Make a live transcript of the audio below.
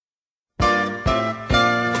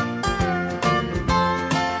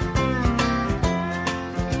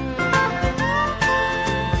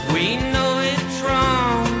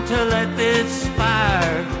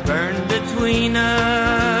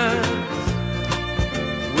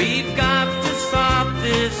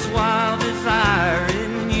this wild desire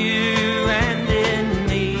in you and in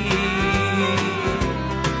me.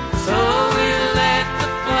 So we'll let the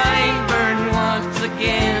flame burn once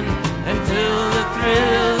again until the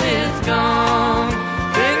thrill is gone.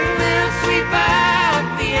 Then we'll sweep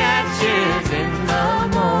out the ashes in the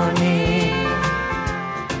morning.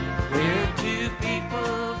 We're two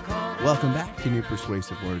people called. Welcome back to New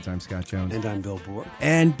Persuasive Words. I'm Scott Jones. And I'm Bill Bohr.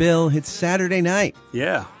 And Bill, it's Saturday night.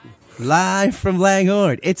 Yeah. Live from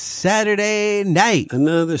Langhorne. It's Saturday night.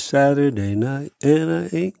 Another Saturday night, and I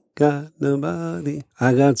ain't got nobody.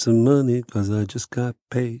 I got some money because I just got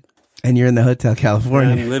paid. And you're in the Hotel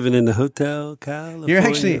California. I'm living in the Hotel California. You're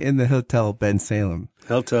actually in the Hotel Ben Salem.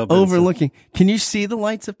 Hotel Ben overlooking. Can you see the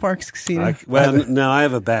lights of Parks Casino? No, I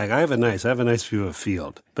have a bag. I have a nice view of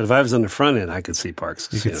field. But if I was on the front end, I could see Parks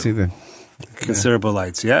Casino. You could see the considerable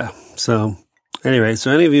lights. Yeah. So anyway, so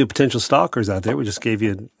any of you potential stalkers out there, we just gave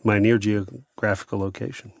you my near geographical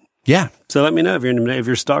location. Yeah. So let me know if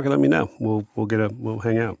you're a stalker. Let me know. We'll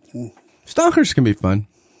hang out. Stalkers can be fun.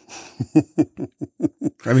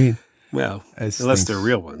 I mean, well, unless they're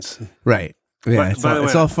real ones, right? Yeah,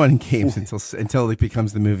 it's all fun and games until it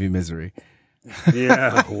becomes the movie Misery.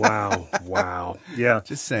 Yeah. Wow. Yeah.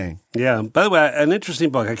 Just saying. Yeah. By the way, an interesting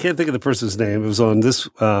book. I can't think of the person's name. It was on this.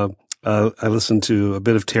 I listened to a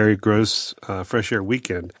bit of Terry Gross, Fresh Air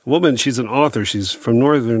Weekend. A woman, she's an author. She's from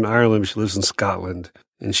Northern Ireland. She lives in Scotland.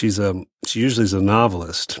 And she usually is a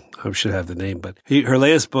novelist. I should have the name, but her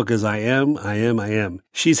latest book is I Am.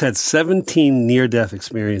 She's had 17 near-death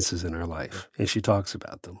experiences in her life, and she talks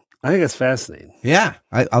about them. I think that's fascinating. Yeah,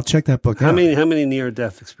 I'll check that book out. How many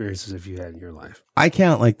near-death experiences have you had in your life? I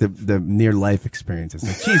count like the near-life experiences.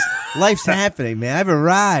 Like, geez, life's happening, man. I've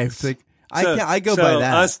arrived. Like I go by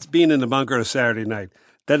that. Us being in the bunker on a Saturday night.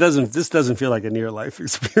 This doesn't feel like a near life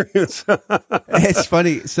experience. It's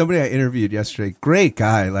funny. Somebody I interviewed yesterday, great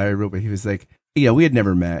guy, Larry Ruba. He was like, we had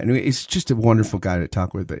never met, and he's just a wonderful guy to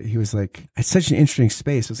talk with. But he was like, it's such an interesting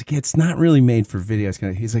space. I was like, it's not really made for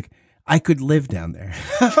videos. He's like, I could live down there.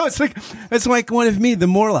 It's like one of the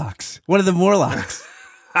Morlocks. One of the Morlocks.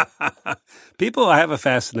 People have a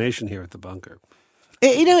fascination here at the bunker.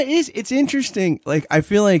 It's interesting. Like, I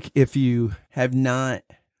feel like if you have not.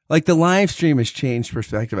 Like, the live stream has changed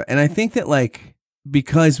perspective. And I think that, like,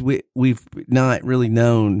 because we've not really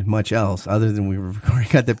known much else other than we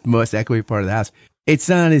got the most echoey part of the house, it's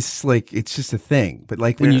not as, like, it's just a thing. But,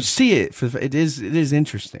 like, when you see it, it is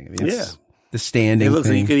interesting. I mean, it's the standing It looks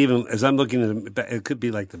thing. like you could even, as I'm looking at it could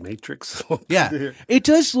be like the Matrix. Yeah. It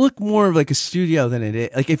does look more of like a studio than it is.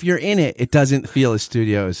 Like, if you're in it, it doesn't feel as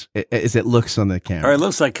studio as it looks on the camera. Or it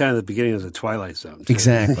looks like kind of the beginning of the Twilight Zone. Too.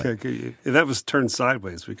 Exactly. If that was turned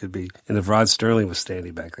sideways, we could be, and if Rod Sterling was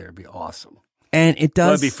standing back there, it'd be awesome. And it does.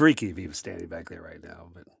 Well, it'd be freaky if he was standing back there right now.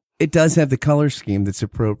 But it does have the color scheme that's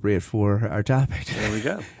appropriate for our topic. There we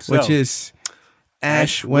go. Which is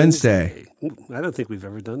Ash Wednesday. I don't think we've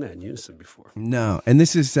ever done that in unison before. No. And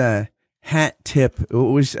this is hat tip.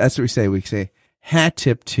 That's what we say. We say hat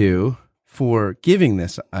tip 2 for giving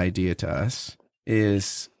this idea to us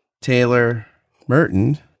is Taylor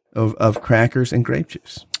Merton of Crackers and Grape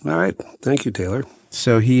Juice. All right. Thank you, Taylor.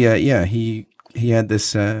 So he had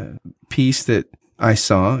this piece that I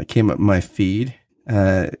saw. It came up in my feed.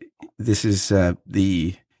 This is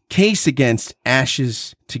the case against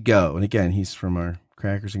Ashes to Go. And again, he's from our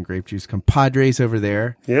Crackers and Grape Juice compadres over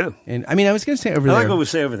there. Yeah. And I mean, I was going to say over there. I like what we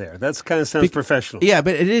say over there. That's kind of sounds professional. Yeah,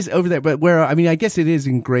 but it is over there. But I guess it is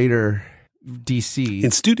in greater DC. In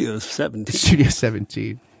Studio 17. Studio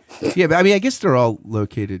 17. Yeah, but I mean, I guess they're all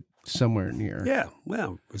located somewhere near. Yeah.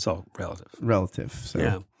 Well, it's all relative. So.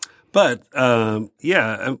 Yeah. But,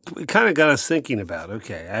 it kind of got us thinking about,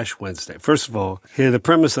 okay, Ash Wednesday. First of all, the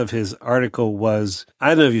premise of his article was,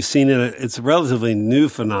 I don't know if you've seen it. It's a relatively new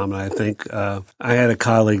phenomenon, I think. I had a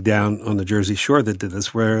colleague down on the Jersey Shore that did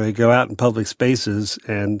this, where they go out in public spaces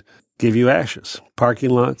and give you ashes.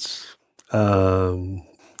 Parking lots, in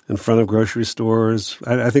front of grocery stores.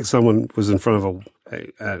 I think someone was in front of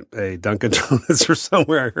a Dunkin' Donuts or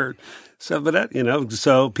somewhere, I heard. So, but that,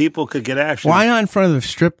 so people could get ashes. Why not in front of a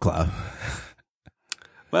strip club?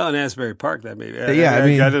 Well, in Asbury Park, that maybe. Yeah, I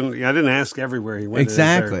mean, I didn't ask everywhere he went.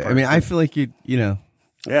 Exactly. I mean, I feel like you know.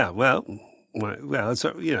 Yeah. Well, it's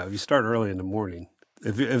you start early in the morning.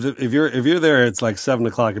 If you're there, it's like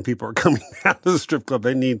 7:00 and people are coming out to the strip club.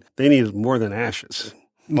 They need more than ashes.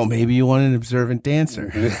 Well, maybe you want an observant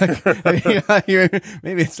dancer. Maybe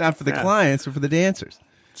it's not for the clients or for the dancers.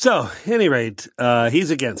 So, at any rate,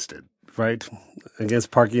 he's against it, right?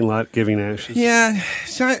 Against parking lot giving ashes. Yeah.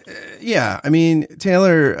 So, I mean,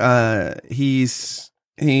 Taylor, he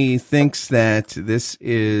thinks that this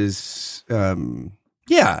is,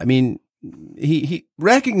 Yeah, I mean, he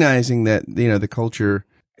recognizing that, the culture,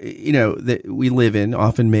 that we live in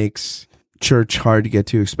often makes church hard to get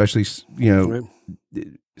to, especially, Right.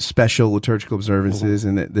 special liturgical observances,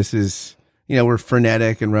 and that this is, we're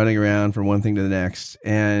frenetic and running around from one thing to the next.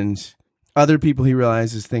 And other people, he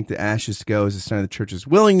realizes, think that ashes to go is a sign of the church's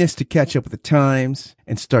willingness to catch up with the times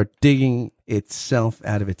and start digging itself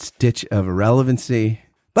out of its ditch of irrelevancy.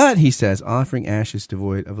 But, he says, offering ashes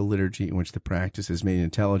devoid of a liturgy in which the practice is made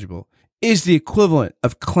intelligible is the equivalent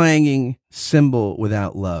of clanging cymbal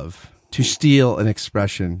without love, to steal an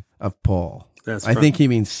expression of Paul. I think he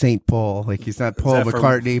means St. Paul. Like, he's not Paul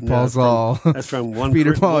McCartney, Paul Saul. That's from 1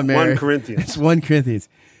 Peter, Paul, and Mary. 1 Corinthians. It's 1 Corinthians.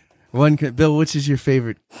 Bill, which is your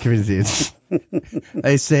favorite Corinthians?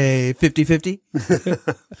 I say 50-50.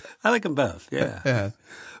 I like them both. Yeah. Yeah.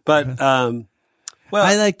 But, well,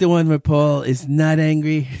 I like the one where Paul is not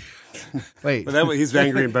angry. Wait. but he's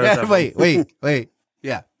angry in both of them. Wait.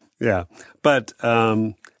 Yeah. Yeah. But,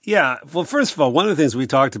 yeah. Well, first of all, one of the things we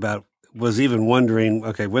talked about was even wondering,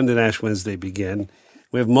 okay, when did Ash Wednesday begin?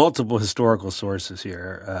 We have multiple historical sources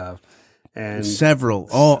here, and several,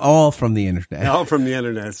 all from the internet. all from the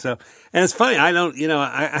internet. So, and it's funny. I don't,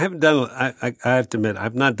 I haven't done. I have to admit,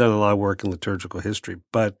 I've not done a lot of work in liturgical history,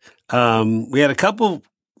 but we had a couple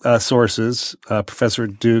sources. Professor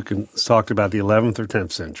Duke talked about the 11th or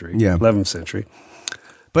 10th century. Yeah, 11th century.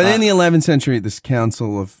 But in the 11th century, this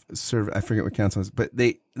council of I forget what council is, but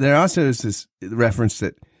there also is this reference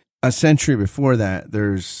that a century before that,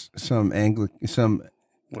 there's some a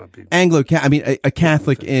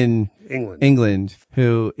Catholic in England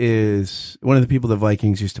who is one of the people the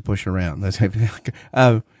Vikings used to push around. That's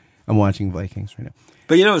I'm watching Vikings right now.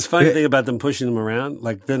 But it's funny thing about them pushing them around,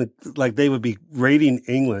 like they would be raiding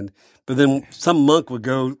England, but then some monk would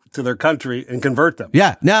go to their country and convert them.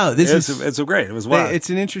 Yeah, no, it's great. It was wild. It's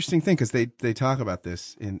an interesting thing because they talk about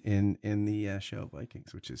this in the show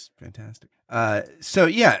Vikings, which is fantastic. So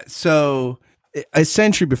a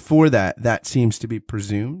century before that seems to be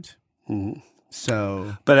presumed. Mm-hmm.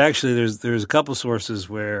 So, but actually, there's a couple sources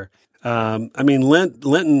where observing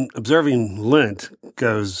Lent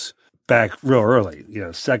goes back real early.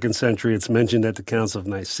 2nd century. It's mentioned at the Council of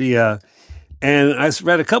Nicaea. And I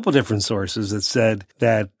read a couple different sources that said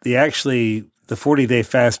that the 40-day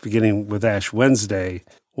fast beginning with Ash Wednesday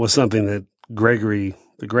was something that Gregory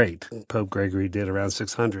the Great, Pope Gregory, did around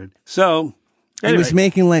 600. So anyway, he was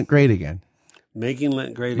making Lent great again. Making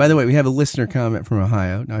Lent great again. By the way, we have a listener comment from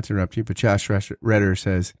Ohio, not to interrupt you, but Josh Redder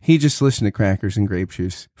says, he just listened to Crackers and Grape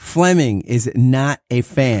Juice. Fleming is not a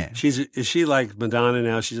fan. Is she like Madonna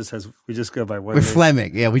now? We just go by one With name.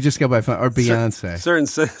 Fleming, yeah, we just go by Fleming, or Beyonce.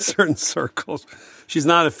 Certain circles. She's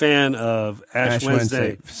not a fan of Ash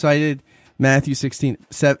Wednesday. Cited Matthew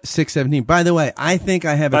 6:17. By the way, I think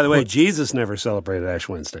I have. By the way, Jesus never celebrated Ash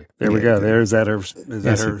Wednesday. There we go. Is that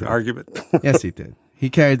her argument? Yes, he did. He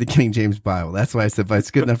carried the King James Bible. That's why I said, but it's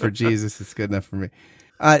good enough for Jesus. It's good enough for me.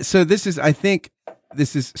 So this is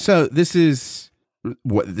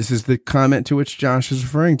the comment to which Josh is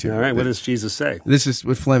referring to. All right. What does Jesus say? This is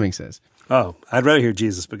what Fleming says. Oh, I'd rather hear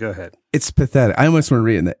Jesus, but go ahead. It's pathetic. I almost want to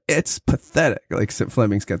read it in that. It's pathetic. Like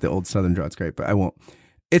Fleming's got the old Southern draw. It's great, but I won't.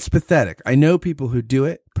 It's pathetic. I know people who do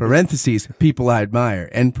it. Parentheses, people I admire.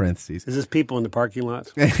 End parentheses. Is this people in the parking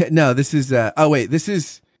lot? No, this is, this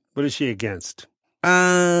is. What is she against?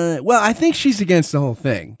 Well, I think she's against the whole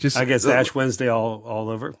thing. I guess Ash Wednesday all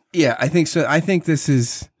over. Yeah, I think so. I think this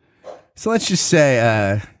is. So let's just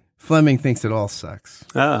say Fleming thinks it all sucks.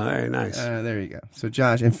 Oh, all right, nice. There you go. So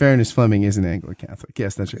Josh, in fairness, Fleming is an Anglo-Catholic.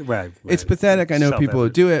 Yes, that's right. Right. It's pathetic. I know people who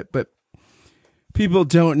do it, but people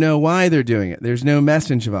don't know why they're doing it. There's no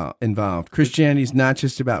message involved. Christianity is not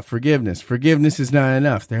just about forgiveness. Forgiveness is not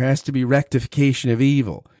enough. There has to be rectification of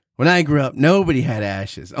evil. When I grew up, nobody had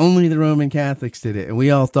ashes. Only the Roman Catholics did it, and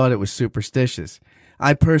we all thought it was superstitious.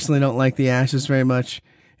 I personally don't like the ashes very much,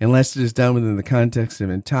 unless it is done within the context of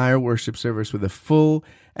an entire worship service with a full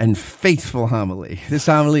and faithful homily. This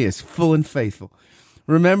homily is full and faithful.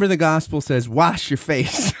 Remember, the gospel says, wash your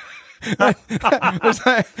face.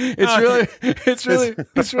 It's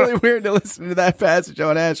really weird to listen to that passage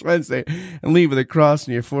on Ash Wednesday and leave with a cross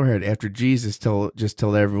on your forehead after Jesus told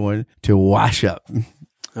everyone to wash up.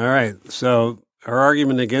 All right. So our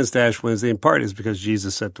argument against Ash Wednesday in part is because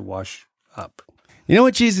Jesus said to wash up. You know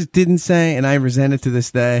what Jesus didn't say, and I resent it to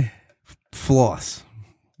this day? Floss.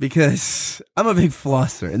 Because I'm a big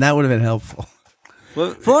flosser, and that would have been helpful.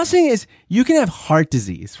 Well, flossing is, you can have heart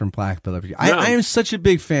disease from plaque buildup. I am such a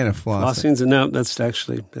big fan of flossing.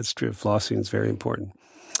 That's true. Flossing is very important.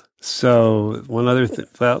 So one other thing,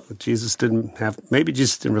 Jesus didn't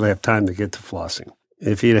really have time to get to flossing.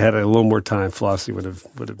 if he'd had a little more time, Flossie would have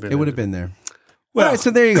been. It would have been there. Well, all right,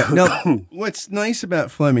 so there you go. Now, what's nice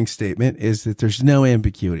about Fleming's statement is that there's no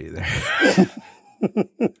ambiguity there.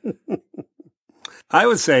 I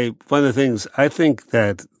would say one of the things, I think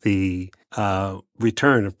that the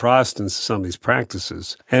return of Protestants to some of these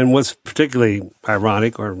practices, and what's particularly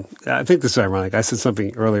ironic, or I think this is ironic. I said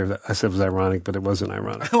something earlier that I said was ironic, but it wasn't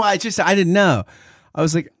ironic. Well, I didn't know. I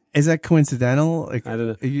was like, is that coincidental? Like, I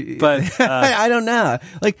don't know. But I don't know.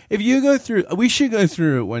 Like, if you go through, we should go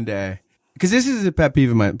through it one day. Because this is a pet peeve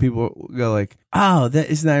of mine. People go like, oh, that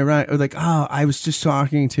isn't ironic. Or like, oh, I was just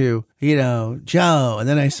talking to, Joe, and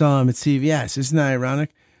then I saw him at CVS. Isn't that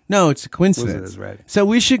ironic? No, it's a coincidence. Right. So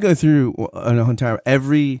we should go through an entire,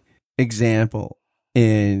 every example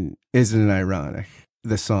in Isn't It Ironic,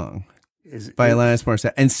 the song by Alanis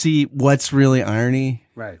Morissette, and see what's really irony,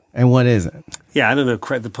 right, and what isn't. Yeah, I don't know.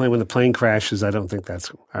 When the plane crashes, I don't think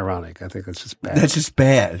that's ironic. I think that's just bad. That's just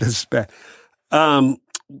bad. That's bad. One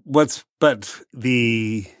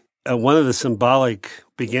of the symbolic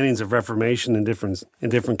beginnings of Reformation in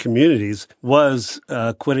different communities was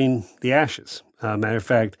quitting the ashes. Matter of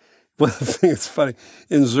fact, one of the things that's funny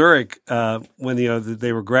in Zurich, when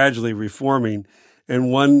they were gradually reforming,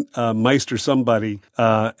 and one Meister somebody,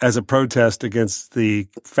 as a protest against the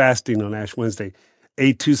fasting on Ash Wednesday,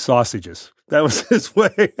 ate 2 sausages. That was his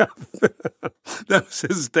way. That was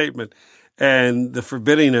his statement. And the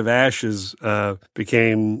forbidding of ashes it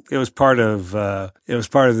was part of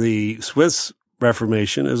the Swiss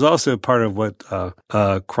Reformation. It was also part of what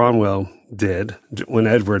Cromwell did when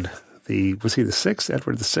Edward VI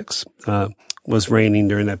was reigning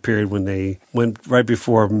during that period, when they went right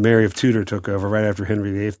before Mary of Tudor took over, right after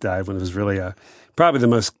Henry VIII died, when it was really probably the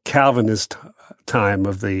most Calvinist time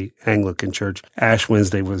of the Anglican Church. Ash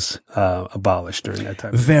Wednesday was abolished during that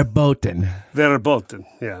time. Verboten,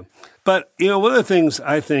 yeah. But, one of the things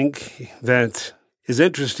I think that is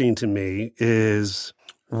interesting to me is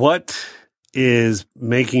what is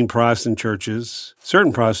making certain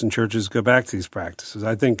Protestant churches go back to these practices.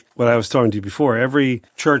 I think what I was talking to you before, every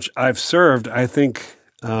church I've served, I think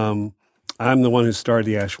I'm the one who started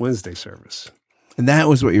the Ash Wednesday service. And that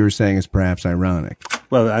was what you were saying is perhaps ironic.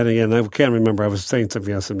 Well, I can't remember. I was saying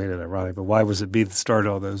something else that made it ironic, but why was it me that started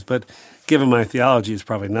all those? But given my theology, it's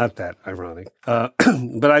probably not that ironic.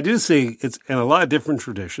 But I do see it's in a lot of different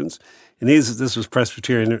traditions. And this was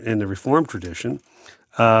Presbyterian in the Reformed tradition.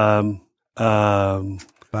 Bobby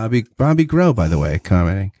Grow, by the way,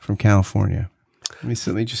 commenting from California. Let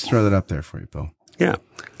me just throw that up there for you, Bill. Yeah.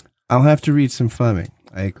 I'll have to read some Fleming.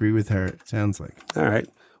 I agree with her, it sounds like. All right.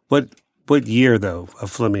 What year, though,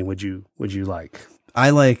 of Fleming would you like?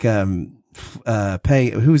 I like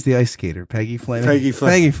Peggy. Who was the ice skater? Peggy Fleming. Peggy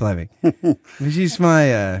Fleming. She's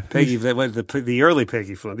my Peggy. The early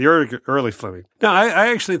Peggy Fleming. The early Fleming. No, I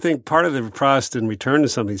actually think part of the Protestant return to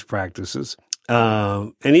some of these practices,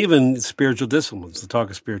 and even spiritual disciplines. To talk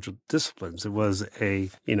of spiritual disciplines, it was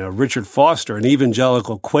Richard Foster, an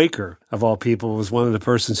evangelical Quaker of all people, was one of the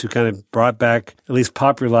persons who kind of brought back, at least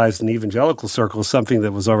popularized in evangelical circles, something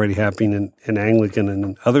that was already happening in Anglican and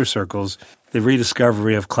in other circles, the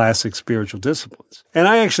rediscovery of classic spiritual disciplines. And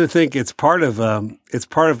I actually think it's part of a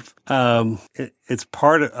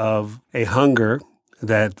hunger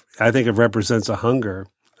that I think it represents a hunger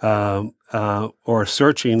or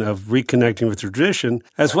searching of reconnecting with tradition,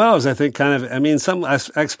 as well as I think I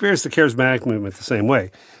experienced the charismatic movement the same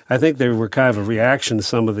way. I think they were kind of a reaction to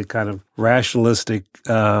some of the kind of rationalistic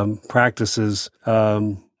practices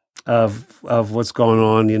of what's going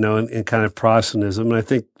on, in kind of Protestantism. And I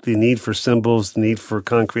think the need for symbols, the need for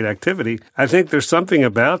concrete activity, I think there's something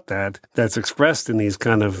about that that's expressed in these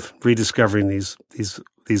kind of rediscovering these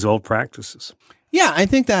old practices. Yeah, I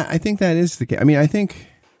think that is the case. I mean, I think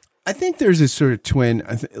there's a sort of twin,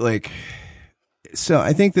 so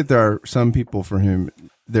I think that there are some people for whom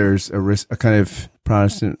there's a kind of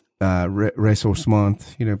Protestant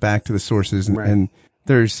ressourcement, back to the sources, and, right. And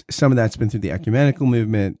there's some of that's been through the ecumenical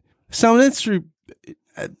movement. Some of that's through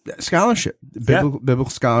scholarship, biblical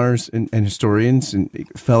scholars and historians, and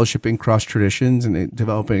fellowshipping cross traditions and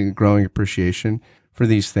developing a growing appreciation for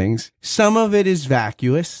these things. Some of it is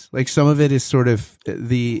vacuous, like some of it is sort of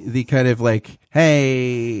the kind of like,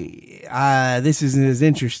 hey, this isn't as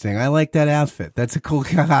interesting. I like that outfit. That's a cool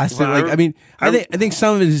costume. Well, I think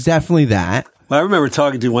some of it is definitely that. Well, I remember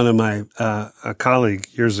talking to one of my a colleague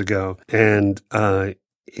years ago, and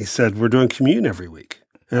he said, "We're doing commune every week."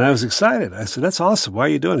 And I was excited. I said, "That's awesome. Why are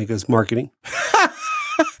you doing it?" He goes, "Marketing."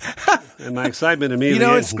 And my excitement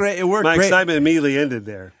immediately it's great. It worked great. My excitement immediately ended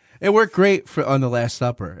there. It worked great on the Last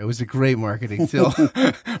Supper. It was a great marketing tool.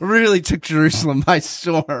 Really took Jerusalem by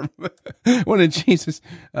storm. One of Jesus'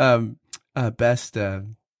 best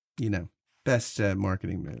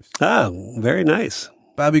marketing moves. Oh, very nice.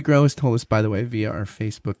 Bobby Gross told us, by the way, via our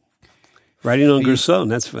Facebook. Writing on Gerson.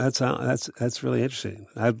 That's really interesting.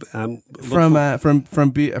 I'm from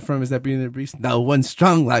is that Beauty and the Beast? No one's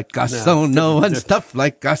strong like Gaston. No one's tough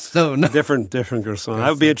like Gaston. No. Different Gerson. I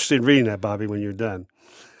would be interested in reading that, Bobby, when you're done.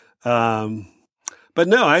 But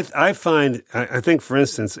no, I think, for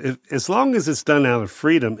instance, as long as it's done out of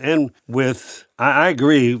freedom and with, I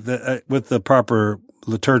agree that with the proper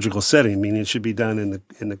liturgical setting, meaning it should be done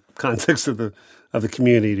in the context of the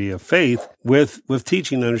community of faith with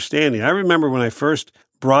teaching and understanding. I remember when I first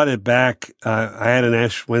brought it back, I had an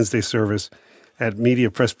Ash Wednesday service at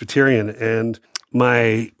Media Presbyterian, and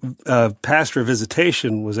my pastor of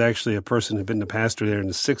visitation was actually a person who'd been the pastor there in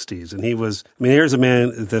the 60s. And here's a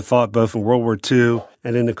man that fought both in World War II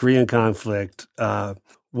and in the Korean conflict,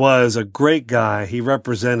 was a great guy. He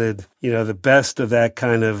represented, the best of that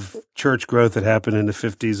kind of church growth that happened in the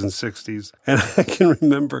 50s and 60s. And I can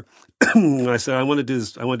remember when I said, I want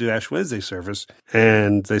to do Ash Wednesday service.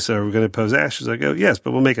 And they said, are we going to impose ashes? I go, yes,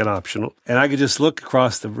 but we'll make it optional. And I could just look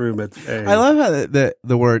across the room at I love how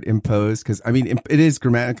the word impose, because, it is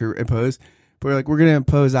grammatically impose, but we're going to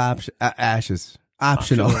impose ashes.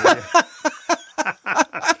 Optional.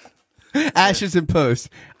 Ashes imposed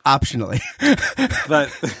optionally. But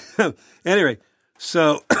anyway,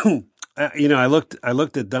 so I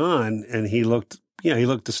looked at Don, and he looked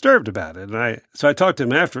disturbed about it, and so I talked to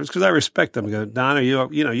him afterwards because I respect him. I go, Don, you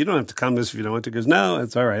don't have to come this if you don't want to. He goes, no,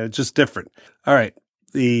 it's all right. It's just different. All right.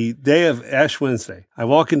 The day of Ash Wednesday, I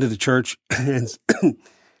walk into the church and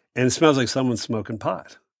it smells like someone's smoking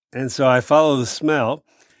pot, and so I follow the smell.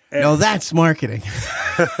 No, that's marketing.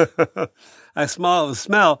 I smell the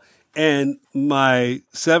smell. And my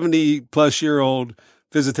 70-plus-year-old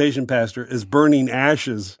visitation pastor is burning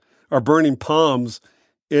ashes or burning palms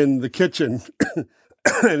in the kitchen.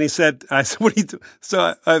 And I said, what do you do?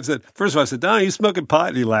 So I said, first of all, I said, Don, are you smoking pot?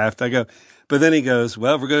 And he laughed. I go, but then he goes,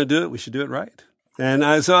 well, if we're going to do it, we should do it right.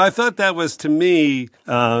 And so I thought that was, to me,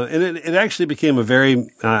 and it actually became a very,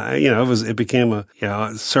 it became a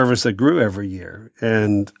service that grew every year.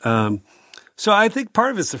 And so I think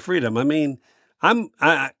part of it's the freedom.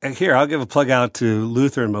 Here, I'll give a plug out to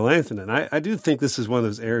Luther and Melanchthon. I do think this is one of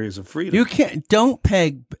those areas of freedom. Don't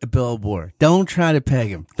peg Bill Bohr. Don't try to peg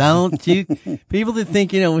him. People that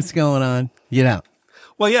think you know what's going on, you don't.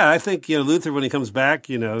 Well, yeah, I think, Luther, when he comes back,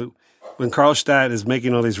 when Karlstadt is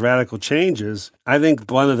making all these radical changes, I think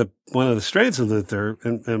one of the strengths of Luther,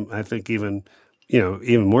 and I think even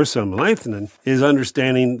more so Melanchthon, is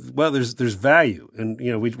understanding, well, there's value. And,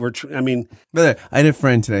 But I had a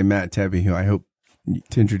friend today, Matt Tebby, who I hope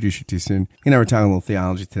to introduce you to soon. He and I were talking a little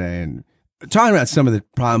theology today and talking about some of the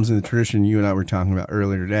problems in the tradition you and I were talking about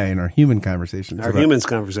earlier today in our human conversations.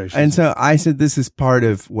 And so I said, this is part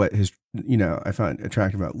of what I found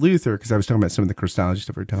attractive about Luther, because I was talking about some of the Christology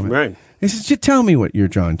stuff we were talking about. Right. He said, just tell me what you're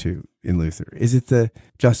drawn to in Luther. Is it the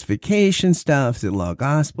justification stuff? Is it law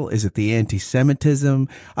gospel? Is it the anti-Semitism?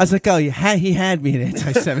 I was like, oh, he had me in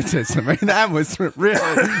anti-Semitism. That was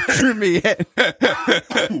really drew me in.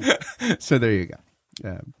 So there you go.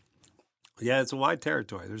 Yeah, it's a wide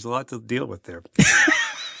territory. There's a lot to deal with there.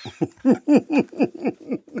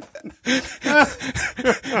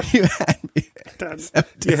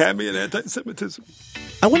 You had me in anti-Semitism.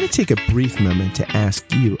 I want to take a brief moment to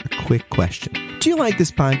ask you a quick question. Do you like this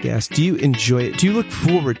podcast? Do you enjoy it? Do you look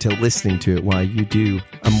forward to listening to it while you do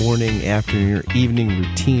a morning, afternoon, or evening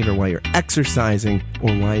routine, or while you're exercising,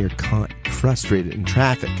 or while you're caught frustrated in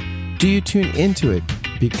traffic? Do you tune into it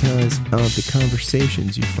because of the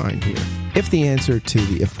conversations you find here? If the answer to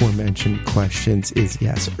the aforementioned questions is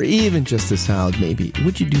yes, or even just a solid maybe,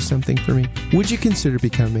 would you do something for me? Would you consider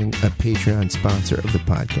becoming a Patreon sponsor of the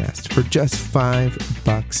podcast for just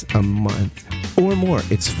 $5 a month or more?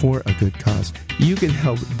 It's for a good cause. You can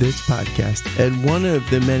help this podcast and one of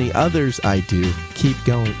the many others I do keep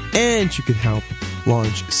going, and you can help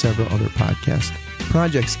launch several other podcast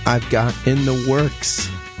projects I've got in the works.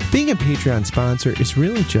 Being a Patreon sponsor is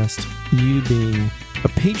really just you being a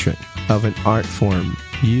patron of an art form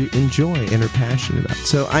you enjoy and are passionate about.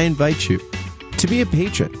 So I invite you to be a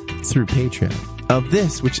patron through Patreon of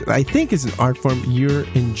this, which I think is an art form you're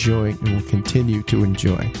enjoying and will continue to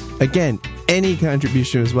enjoy. Again, any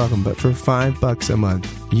contribution is welcome, but for $5 a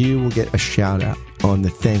month, you will get a shout out on the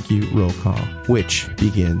thank you roll call, which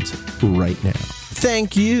begins right now.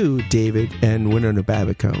 Thank you, David and Winona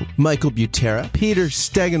Babico, Michael Butera, Peter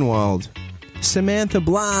Stegenwald, Samantha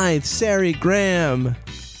Blythe, Sari Graham,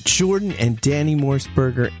 Jordan and Danny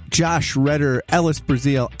Morseberger, Josh Redder, Ellis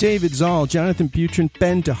Brazil, David Zoll, Jonathan Butrin,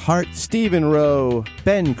 Ben DeHart, Stephen Rowe,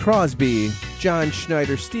 Ben Crosby, John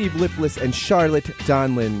Schneider, Steve Lipless, and Charlotte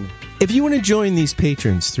Donlin. If you want to join these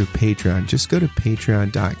patrons through Patreon, just go to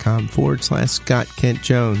patreon.com/Scott Kent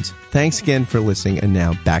Jones. Thanks again for listening, and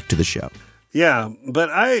now back to the show. Yeah, but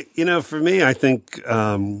for me, I think,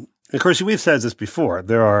 of course, we've said this before.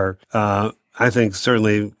 There are, I think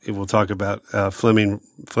certainly we'll talk about Fleming.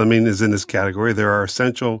 Fleming is in this category. There are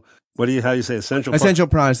essential. How do you say essential? Essential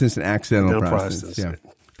Protestants and accidental Protestants. Yeah.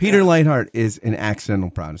 Peter Leithart is an accidental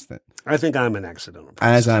Protestant. I think I'm an accidental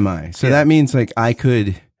Protestant. As am I. So that means I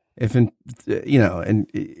could, if in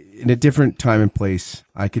a different time and place,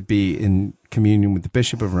 I could be in communion with the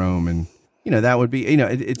Bishop of Rome, and that would be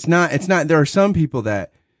it's not. There are some people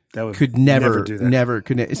that could never do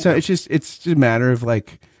that. So it's just a matter of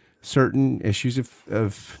certain issues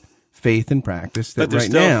of faith and practice that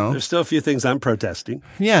now there's still a few things I'm protesting.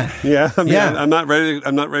 Yeah. I'm not ready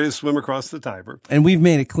to swim across the Tiber. And we've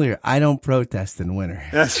made it clear I don't protest in winter.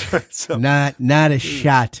 That's right. So not a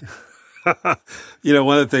shot. One of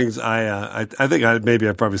the things I think I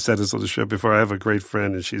probably said this on the show before. I have a great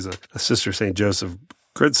friend, and she's a Sister St. Joseph.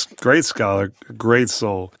 Great scholar, great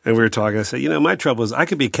soul. And we were talking. I said, my trouble is I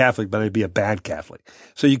could be Catholic, but I'd be a bad Catholic.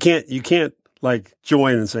 So you can't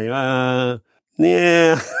join and say, yeah.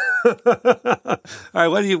 All right.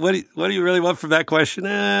 What do you really want from that question?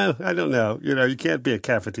 I don't know. You can't be a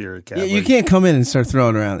cafeteria Catholic. You can't come in and start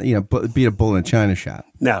throwing around, beat a bull in a china shop.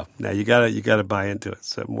 No, you gotta buy into it.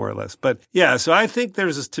 So more or less, but yeah. So I think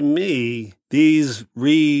there's to me these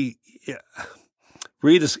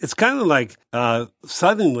it's kind of like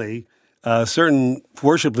suddenly certain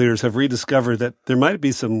worship leaders have rediscovered that there might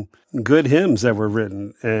be some good hymns that were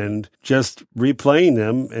written, and just replaying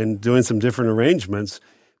them and doing some different arrangements,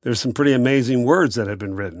 there's some pretty amazing words that have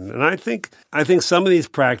been written. And I think some of these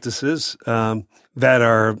practices that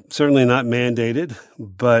are certainly not mandated,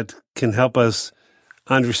 but can help us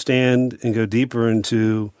understand and go deeper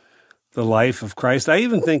into the life of Christ. I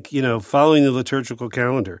even think, following the liturgical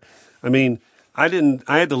calendar. I mean, I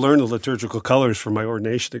had to learn the liturgical colors for my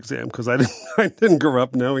ordination exam because I didn't grow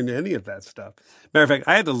up knowing any of that stuff. Matter of fact,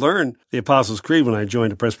 I had to learn the Apostles' Creed when I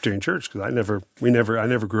joined a Presbyterian church because I never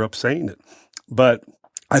grew up saying it. But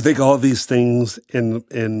I think all these things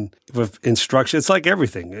with instruction, it's like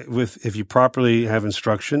everything. If you properly have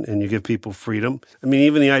instruction and you give people freedom, I mean,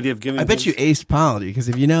 even the idea of giving. I bet you aced polity because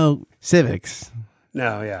if you know civics.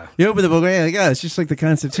 No, yeah. You open the book and you're like, it's just like the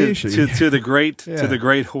Constitution. To the great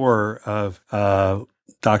horror of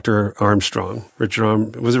Dr. Armstrong.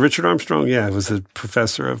 Was it Richard Armstrong? Yeah, it was a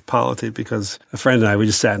professor of polity because a friend and I, we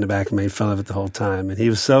just sat in the back and made fun of it the whole time. And he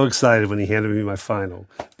was so excited when he handed me my final.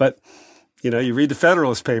 But, you read the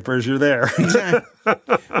Federalist Papers, you're there.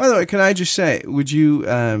 By the way, can I just say, would you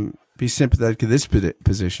be sympathetic to this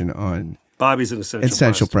position on Bobby's an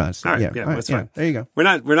essential Protestant? All right, yeah, that's fine. There you go. We're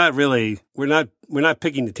not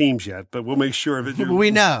picking the teams yet, but we'll make sure of it. We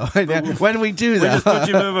know when we do that. We'll just put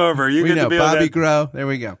you move over. You get to be Bobby on that, Grow. There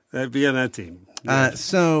we go. Be on that team. Yeah.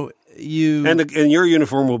 So you and your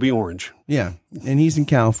uniform will be orange. Yeah, and he's in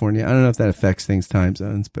California. I don't know if that affects time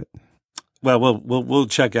zones, but well, we'll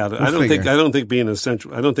check out. I don't think being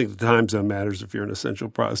essential. I don't think the time zone matters if you're an essential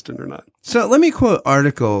Protestant or not. So let me quote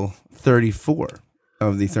Article 34.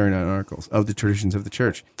 Of the 39 articles of the traditions of the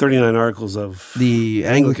church. 39 articles of the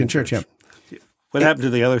Anglican Church. Yeah. What happened to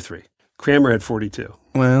the other 3? Cranmer had 42.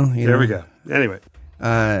 Well, there we go. Anyway,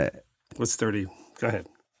 what's 30? Go ahead.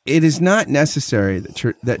 It is not necessary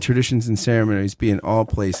that traditions and ceremonies be in all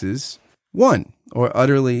places one or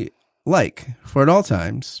utterly like, for at all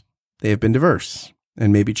times they have been diverse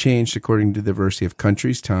and may be changed according to the diversity of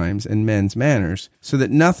countries, times, and men's manners, so that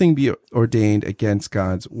nothing be ordained against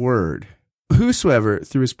God's word. Whosoever,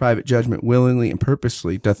 through his private judgment, willingly and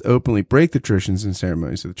purposely doth openly break the traditions and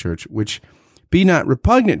ceremonies of the church, which be not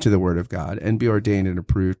repugnant to the word of God, and be ordained and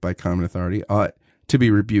approved by common authority, ought to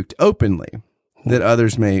be rebuked openly, that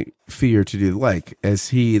others may fear to do the like, as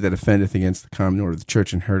he that offendeth against the common order of the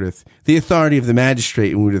church and hurteth the authority of the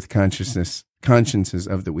magistrate and woundeth consciences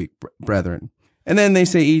of the weak brethren. And then they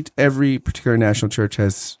say every particular national church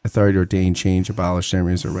has authority to ordain, change, abolish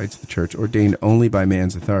ceremonies or rites of the church, ordained only by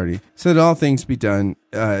man's authority, so that all things be done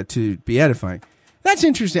to be edifying. That's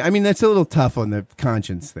interesting. I mean, that's a little tough on the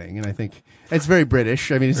conscience thing, and I think it's very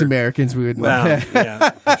British. I mean, as Americans, we would. Well, yeah.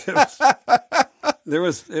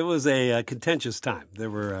 It was a contentious time. There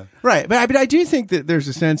were right, but I do think that there's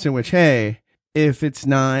a sense in which, hey, if it's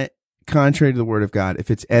not contrary to the word of God, if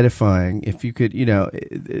it's edifying, if you could,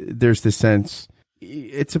 there's this sense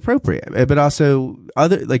it's appropriate, but also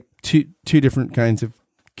other two different kinds of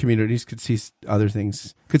communities could see other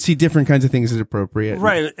things, could see different kinds of things as appropriate.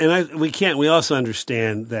 Right. And we also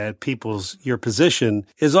understand that your position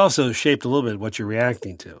is also shaped a little bit what you're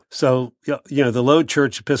reacting to. So, the low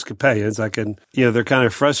church Episcopalians, they're kind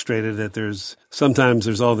of frustrated that sometimes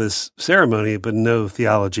there's all this ceremony, but no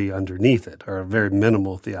theology underneath it, or a very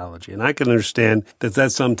minimal theology. And I can understand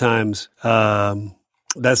that sometimes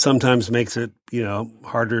makes it,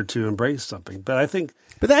 harder to embrace something. But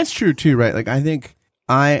that's true too, right? Like, I think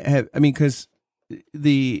because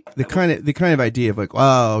the kind of idea of like,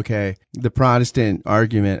 oh, okay, the Protestant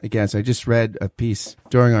argument against, I just read a piece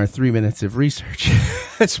during our 3 minutes of research.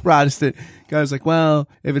 It's Protestant. Guy was like, well,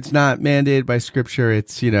 if it's not mandated by scripture,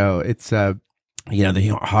 it's, the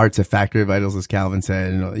heart's a factory of idols, as Calvin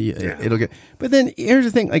said, and it'll get, but then here's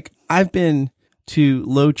the thing, like, I've been to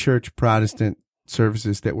low church Protestant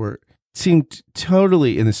services that seemed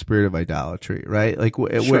totally in the spirit of idolatry, right? Like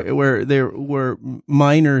where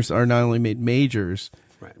minors are not only made majors,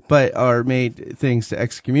 right, but are made things to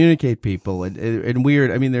excommunicate people and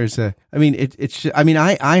weird. I mean, I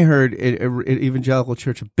heard an evangelical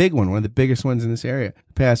church, a big one of the biggest ones in this area.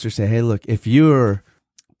 The pastor say, "Hey, look, if you're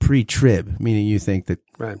pre-trib, meaning you think that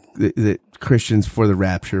right. that Christians for the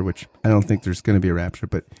rapture, which I don't think there's going to be a rapture,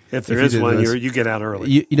 but if there is one, you get out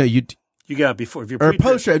early. You got before, if you're or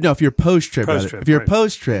post-trib. No, if you're post-trib, post-trib, if you're right.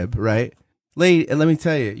 Post-trib, right? Lady, let me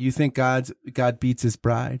tell you, you think God beats his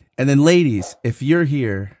bride, and then ladies, if you're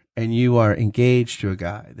here and you are engaged to a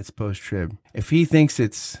guy that's post-trib, if he thinks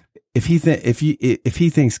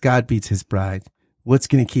God beats his bride, what's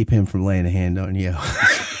going to keep him from laying a hand on you?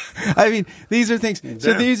 I mean, these are things.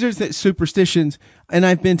 So these are superstitions, and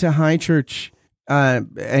I've been to high church.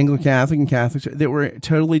 Anglo-Catholic and Catholic that were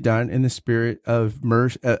totally done in the spirit of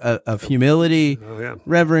humility,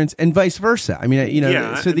 reverence, and vice versa. I mean,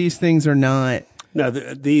 so these things are not. No,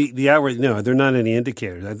 the outward. No, they're not any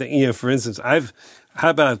indicators. I think for instance, how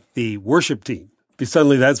about the worship team?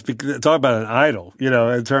 Suddenly, talk about an idol.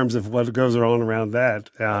 In terms of what goes on around that.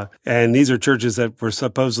 And these are churches that were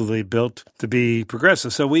supposedly built to be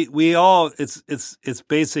progressive. So we all it's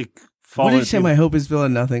basic. What did you say? My hope is built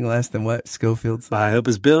on nothing less than what? Schofield's? My hope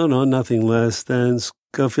is built on nothing less than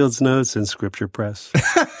Schofield's Notes and Scripture Press.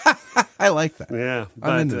 I like that. Yeah.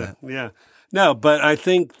 I'm into that. Yeah. No, but I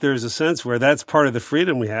think there's a sense where that's part of the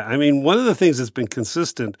freedom we have. I mean, one of the things that's been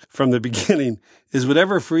consistent from the beginning is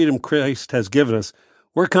whatever freedom Christ has given us,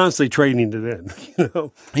 we're constantly trading it in,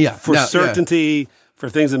 Yeah. For certainty, for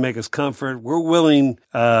things that make us comfort. We're willing,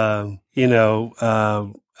 there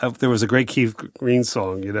was a great Keith Green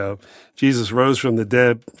song, Jesus rose from the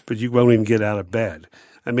dead, but you won't even get out of bed.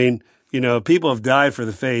 I mean, people have died for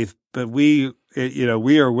the faith, but we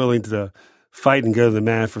are willing to fight and go to the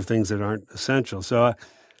mat for things that aren't essential. So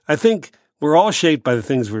I think we're all shaped by the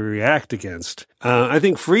things we react against. I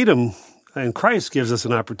think freedom in Christ gives us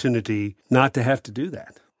an opportunity not to have to do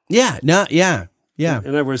that. Yeah. No. Yeah. Yeah. In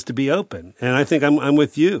other words, to be open. And I think I'm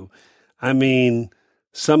with you. I mean,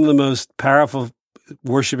 some of the most powerful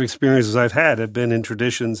worship experiences I've had have been in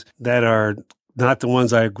traditions that are not the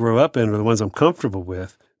ones I grew up in or the ones I'm comfortable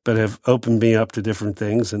with, but have opened me up to different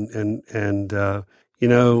things.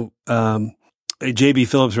 J.B.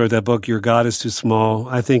 Phillips wrote that book, Your God is Too Small.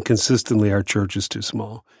 I think consistently our church is too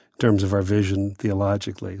small in terms of our vision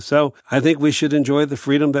theologically. So I think we should enjoy the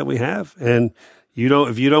freedom that we have. And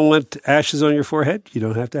if you don't want ashes on your forehead, you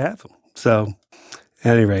don't have to have them. So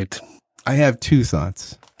at any rate. I have two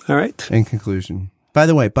thoughts. All right. In conclusion. By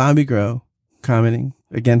the way, Bobby Grow commenting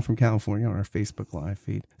again from California on our Facebook live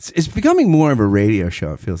feed. It's becoming more of a radio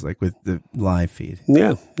show, it feels like, with the live feed.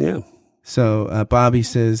 Yeah, yeah. So Bobby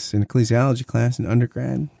says, in ecclesiology class in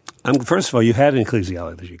undergrad. First of all, you had an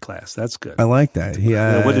ecclesiology class. That's good. I like that.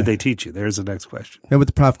 What did they teach you? There's the next question. Yeah, what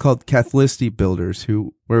the prof called Catholicity builders,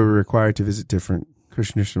 who were required to visit different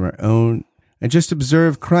Christian traditions of our own and just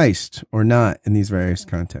observe Christ or not in these various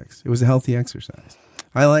contexts. It was a healthy exercise.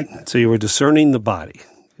 I like that. So you were discerning the body.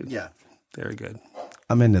 Yeah. Very good.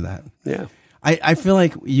 I'm into that. Yeah. I feel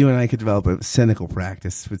like you and I could develop a cynical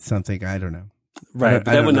practice with something, I don't know. Right.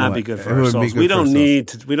 That would not be good for ourselves. We don't need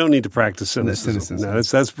to practice cynicism. No,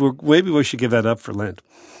 maybe we should give that up for Lent.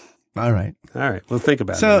 All right. We'll think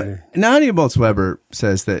about it. So Nadia Boltz-Weber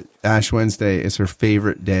says that Ash Wednesday is her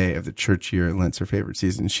favorite day of the church year and Lent's her favorite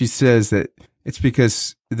season. She says that it's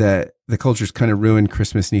because that the culture's kind of ruined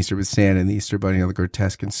Christmas and Easter with Santa and the Easter Bunny, all the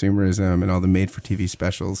grotesque consumerism and all the made-for-TV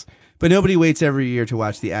specials. But nobody waits every year to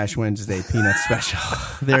watch the Ash Wednesday Peanut Special.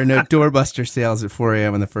 There are no doorbuster sales at 4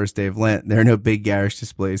 a.m. on the first day of Lent. There are no big garish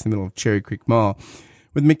displays in the middle of Cherry Creek Mall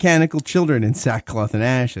with mechanical children in sackcloth and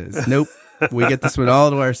ashes. Nope. We get this one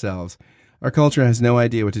all to ourselves. Our culture has no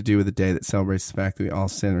idea what to do with a day that celebrates the fact that we all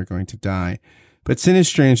sin or are going to die. But sin is,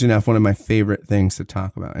 strange enough, one of my favorite things to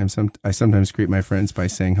talk about. I sometimes greet my friends by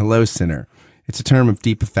saying, hello, sinner. It's a term of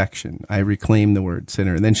deep affection. I reclaim the word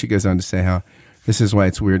sinner. And then she goes on to say how this is why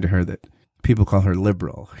it's weird to her that people call her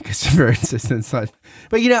liberal, because she's very insistent on.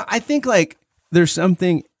 But, I think like there's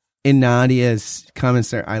something in Nadia's comments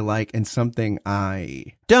there I like and something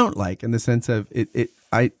I don't like, in the sense of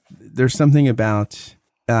there's something about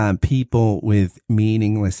people with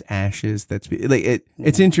meaningless ashes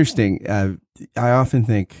it's interesting. I often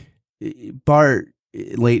think Bart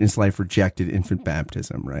late in his life rejected infant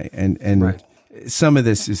baptism, right? And Right. Some of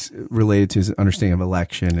this is related to his understanding of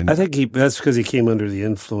election, and I think that's because he came under the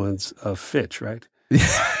influence of Fitch, right?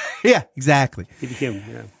 yeah, exactly. He became,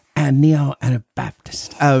 yeah. And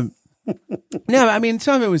Neo-Anabaptist. No, I mean,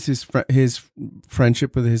 some of it was his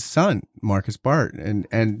friendship with his son, Marcus Bart.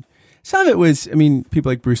 And some of it was, I mean, people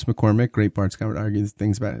like Bruce McCormick, great Bart Scott, would argue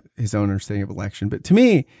things about his own understanding of election. But to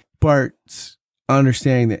me, Bart's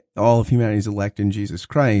understanding that all of humanity is elected in Jesus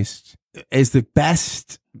Christ is the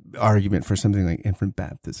best argument for something like infant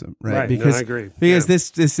baptism, right? Right. Because, No, I agree. Because Yeah.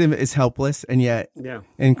 this is helpless, and yet Yeah.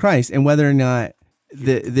 in Christ, and whether or not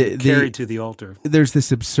Carried to the altar. there's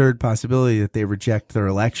this absurd possibility that they reject their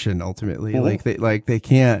election ultimately. Mm-hmm. Like they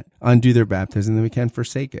can't undo their baptism, then we can't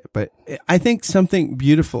forsake it. But I think something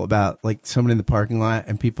beautiful about like someone in the parking lot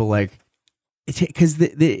and people like, because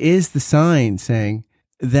there is the sign saying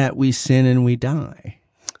that we sin and we die.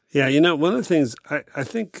 Yeah, one of the things I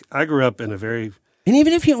think I grew up in a very And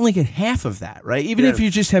even if you only get half of that, right? Even if you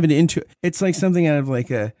just have an it's like something out of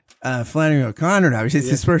like a Flannery O'Connor now. It's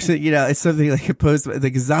this person, it's something like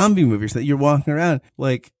like a zombie movie or something. You're walking around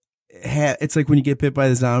like, it's like when you get bit by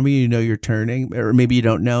the zombie, you're turning, or maybe you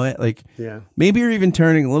don't know it. Like, maybe you're even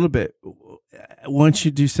turning a little bit once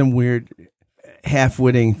you do some weird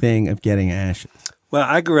half-witting thing of getting ashes. Well,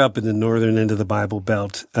 I grew up in the northern end of the Bible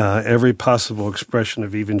Belt. Every possible expression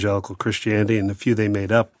of evangelical Christianity and the few they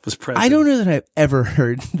made up was present. I don't know that I've ever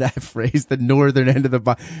heard that phrase, the northern end of the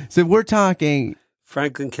Bible. So we're talking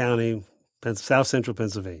Franklin County, South Central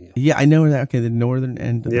Pennsylvania. Yeah, I know that. Okay, the northern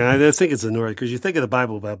end. Of I think it's the north, because you think of the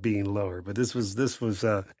Bible about being lower, but this was,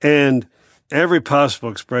 and every possible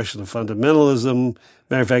expression of fundamentalism.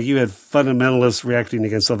 Matter of fact, you had fundamentalists reacting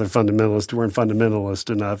against other fundamentalists who weren't fundamentalist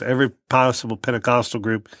enough. Every possible Pentecostal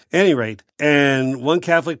group, any rate, and one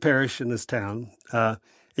Catholic parish in this town. And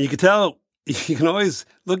you can tell, you can always,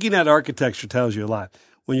 looking at architecture tells you a lot.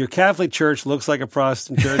 When your Catholic church looks like a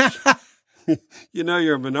Protestant church,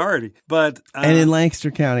 you're a minority. But and in Lancaster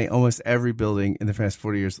County, almost every building in the past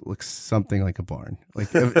 40 years looks something like a barn. Like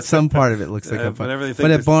some part of it looks like a barn,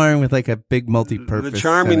 but a barn with like a big multi-purpose.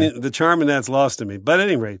 The charm in that's lost to me. But at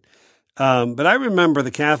any rate, but I remember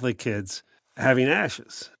the Catholic kids having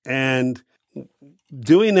ashes and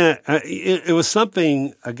doing that. It was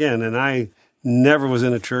something again, and I never was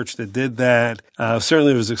in a church that did that.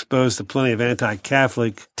 Certainly was exposed to plenty of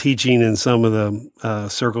anti-Catholic teaching in some of the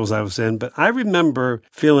circles I was in. But I remember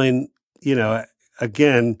feeling,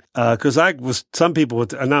 again, because some people,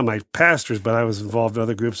 not my pastors, but I was involved in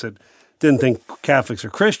other groups that didn't think Catholics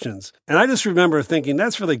are Christians. And I just remember thinking,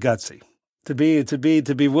 that's really gutsy to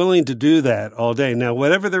be willing to do that all day. Now,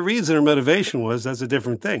 whatever the reason or motivation was, that's a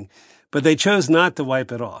different thing. But they chose not to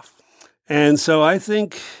wipe it off. And so I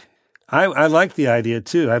think I like the idea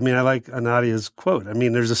too. I mean, I like Nadia's quote. I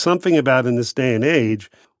mean, there's something about in this day and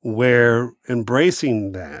age where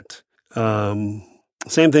embracing that,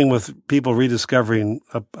 same thing with people rediscovering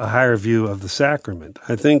a higher view of the sacrament.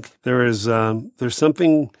 I think there's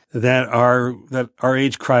something that our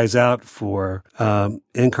age cries out for,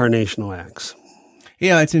 incarnational acts.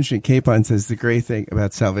 It's interesting. Capon says the great thing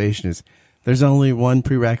about salvation is there's only one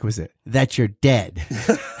prerequisite, that you're dead.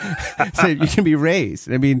 So you can be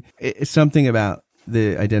raised. I mean, it's something about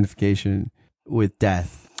the identification with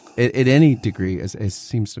death at any degree, as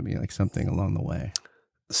seems to me like something along the way.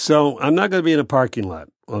 So I'm not going to be in a parking lot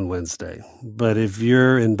on Wednesday, but if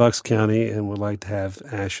you're in Bucks County and would like to have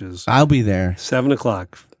ashes, I'll be there.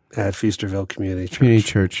 7:00 at Feasterville Community Church. Community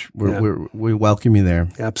Church. We welcome you there.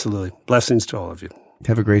 Absolutely. Blessings to all of you.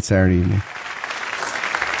 Have a great Saturday evening.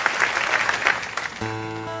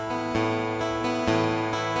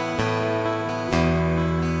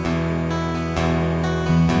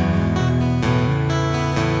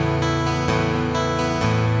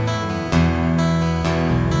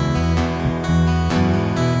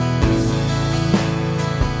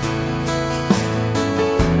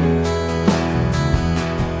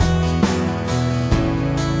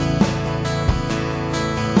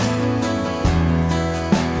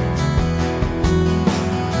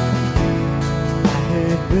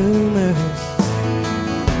 Rumors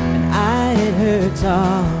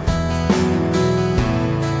talk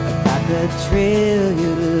about the trail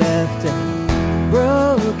you left and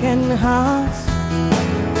broken hearts,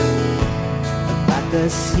 about the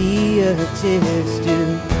sea of tears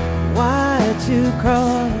too wide to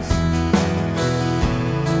cross.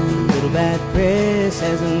 Little bad press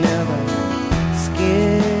has never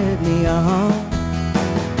scared me off,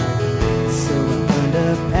 so I learned a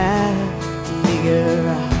path to figure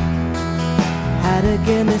out how to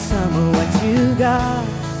give me some of what you got.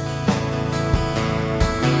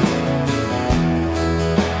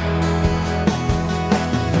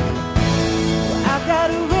 Well, I've got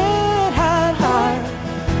a red hot heart.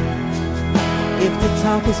 If the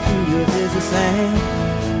talk is true, yours is the same,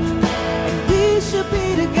 and we should be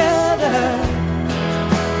together.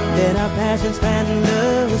 Let our passions fan and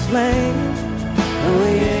love is flame. Oh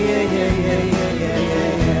yeah, yeah, yeah, yeah, yeah, yeah,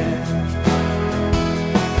 yeah, yeah.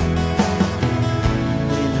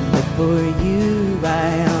 When I look for you, I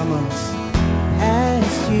almost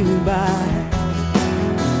passed you by.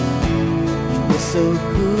 You were so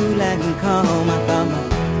cool and calm, I thought my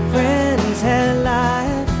friends had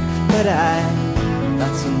lied, but I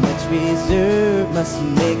thought so much reserve must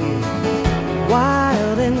make it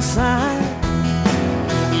wild inside.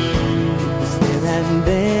 And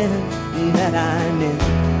then that I knew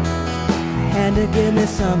I had to give me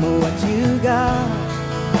some of what you got.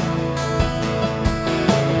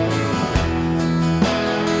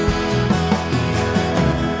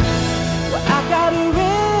 Well, I've got a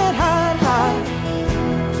red hot heart.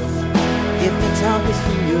 If the talk is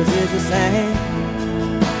true, yours is the same,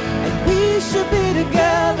 and we should be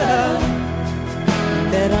together.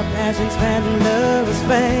 Let our passions fan and love is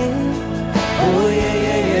fame. Oh yeah,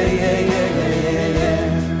 yeah, yeah, yeah, yeah, yeah, yeah.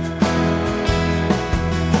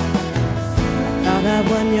 I thought I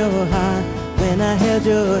won your heart when I held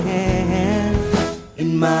your hand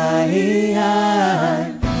in my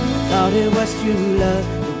hand. Thought it was true love,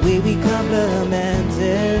 the way we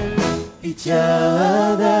complimented each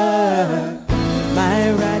other.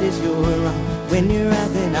 My right is your wrong. When you're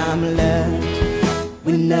out, then I'm left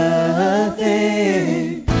with nothing.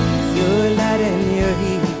 Your light and your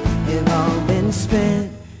heat have all been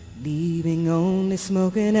spent, leaving only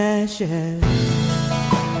smoke and ashes.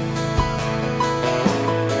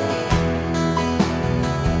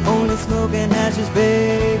 Only smoke and ashes,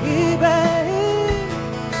 baby.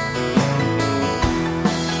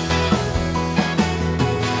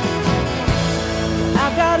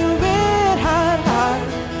 I've got a red hot heart,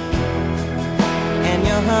 and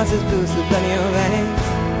your heart's as blue as the blood in your veins.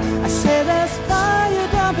 I said there's fire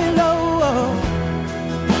down below.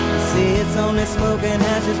 See, it's only smoke and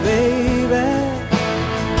ashes, baby.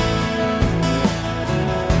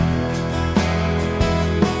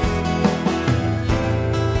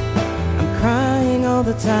 I'm crying all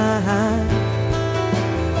the time,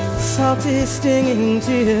 salty stinging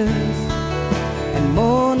tears, and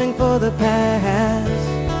mourning for the past,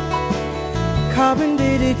 carbon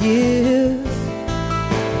dated years,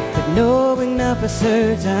 but knowing now for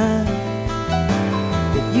certain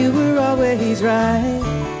that you were always right.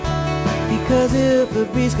 Because if a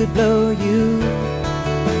breeze could blow you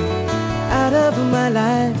out of my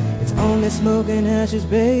life, it's only smoke and ashes,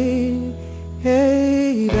 baby.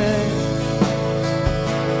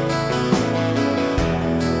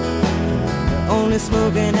 Only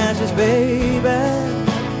smoke and ashes, baby.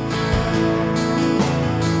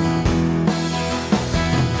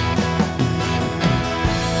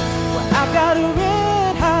 Well, I've got a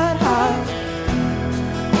red hot heart,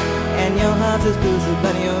 and your heart's as blue as the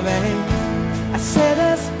blood in your veins. I said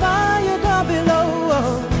there's fire down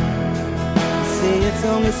below. See, it's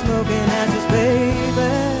only smoke and ashes,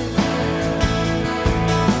 baby.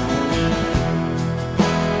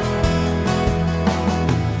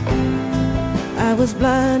 I was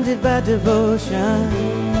blinded by devotion,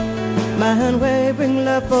 my unwavering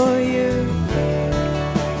love for you,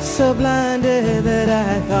 so blinded that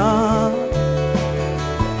I thought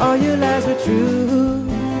all your lies were true.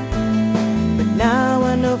 But now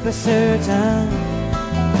I know for certain,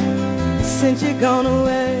 since you're gone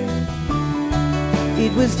away,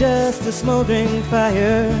 it was just a smoldering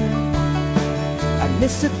fire. I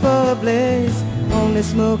missed it for a blaze, only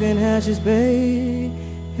smoke and ashes, baby.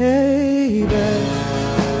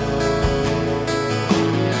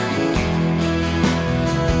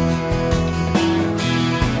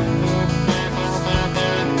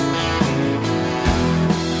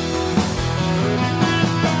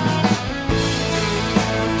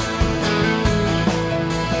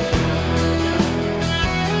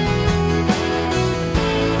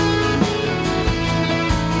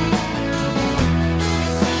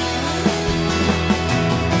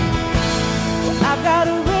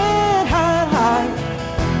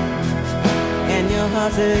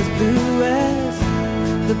 heart's as blue as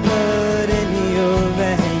the blood in your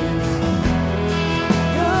veins.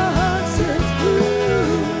 Your heart's as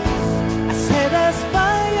blue. I said there's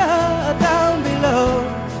fire down below.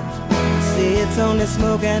 You say it's only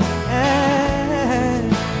smoke and ashes,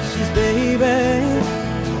 baby.